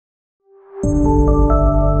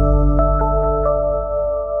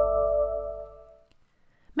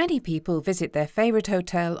Many people visit their favourite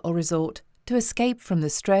hotel or resort to escape from the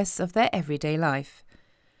stress of their everyday life.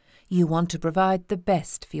 You want to provide the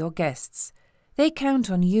best for your guests. They count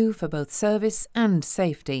on you for both service and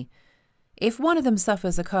safety. If one of them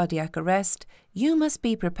suffers a cardiac arrest, you must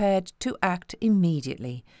be prepared to act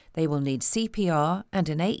immediately. They will need CPR and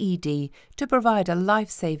an AED to provide a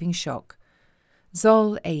life-saving shock.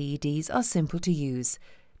 ZOLL AEDs are simple to use.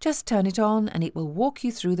 Just turn it on and it will walk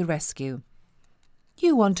you through the rescue.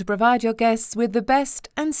 You want to provide your guests with the best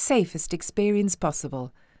and safest experience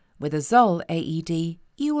possible. With a ZOLL AED,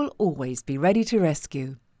 you will always be ready to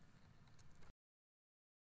rescue.